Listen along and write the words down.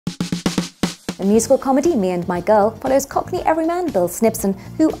The musical comedy Me and My Girl follows Cockney everyman Bill Snibson,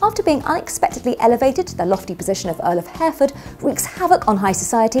 who, after being unexpectedly elevated to the lofty position of Earl of Hereford, wreaks havoc on high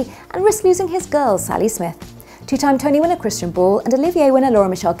society and risks losing his girl, Sally Smith. Two-time Tony winner Christian Borle and Olivier winner Laura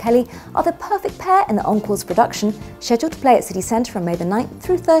Michelle Kelly are the perfect pair in the Encores production, scheduled to play at City Centre from May the 9th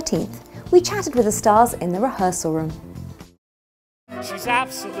through 13th. We chatted with the stars in the rehearsal room. She's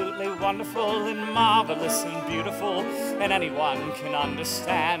absolutely wonderful and marvelous and beautiful, and anyone can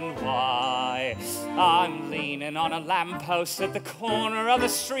understand why. I'm leaning on a lamppost at the corner of the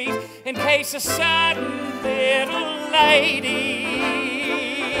street in case a certain little lady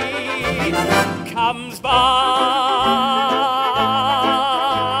comes by.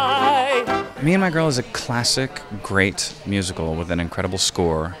 Me and My Girl is a classic, great musical with an incredible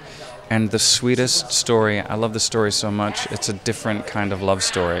score. And the sweetest story, I love the story so much, it's a different kind of love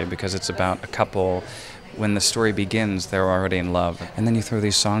story because it's about a couple. When the story begins, they're already in love. And then you throw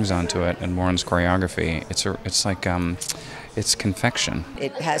these songs onto it and Warren's choreography. It's confection.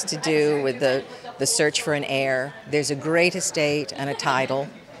 It has to do with the search for an heir. There's a great estate and a title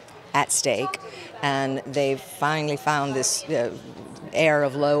at stake, and they've finally found this heir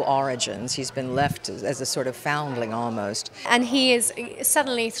of low origins. He's been left as a sort of foundling almost. And he is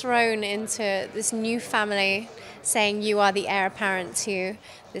suddenly thrown into this new family saying you are the heir apparent to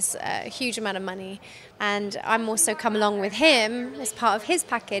this huge amount of money. And I'm also come along with him as part of his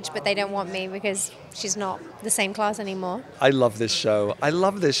package, but they don't want me because she's not the same class anymore. I love this show. I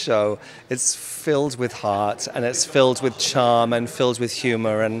love this show. It's filled with heart and it's filled with charm and filled with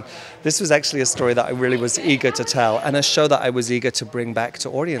humor. And this was actually a story that I really was eager to tell and a show that I was eager to bring back to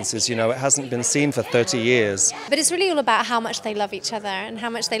audiences. You know, it hasn't been seen for 30 years. But it's really all about how much they love each other and how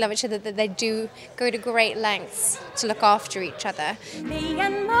much they love each other, that they do go to great lengths to look after each other. Me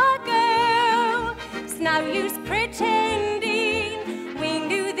and my girl, it's no use pretending, we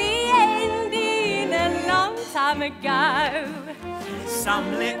knew the ending a long time ago.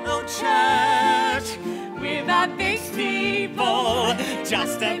 Some little church with a big steeple,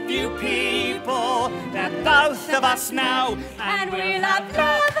 just a few people that both of us know, And we'll have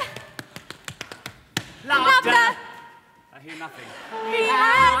love, laughter. I hear nothing. be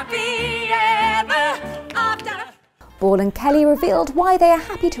happy ever after. Borle and Kelly revealed why they are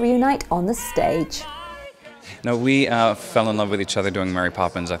happy to reunite on the stage. No, we fell in love with each other doing Mary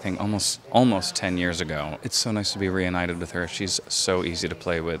Poppins, I think, almost 10 years ago. It's so nice to be reunited with her. She's so easy to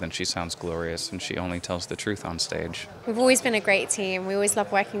play with, and she sounds glorious, and she only tells the truth on stage. We've always been a great team. We always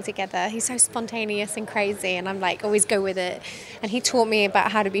love working together. He's so spontaneous and crazy, and I'm like, always go with it. And he taught me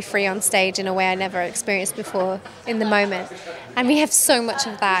about how to be free on stage in a way I never experienced before in the moment. And we have so much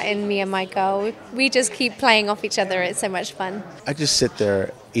of that in Me and My Girl. We just keep playing off each other. It's so much fun. I just sit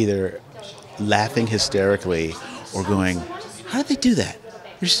there either laughing hysterically or going, how did they do that?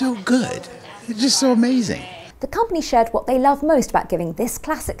 They're so good. They're just so amazing. The company shared what they love most about giving this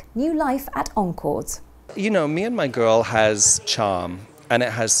classic new life at Encores. You know, Me and My Girl has charm and it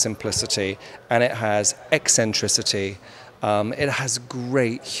has simplicity and it has eccentricity. It has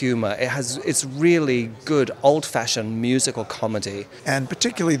great humor. It's really good old-fashioned musical comedy. And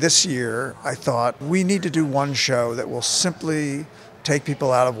particularly this year, I thought we need to do one show that will simply take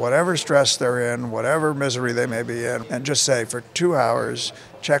people out of whatever stress they're in, whatever misery they may be in, and just say for 2 hours,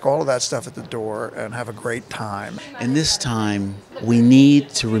 check all of that stuff at the door and have a great time. And this time, we need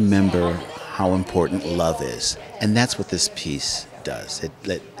to remember how important love is. And that's what this piece does.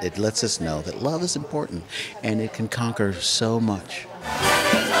 It lets us know that love is important and it can conquer so much.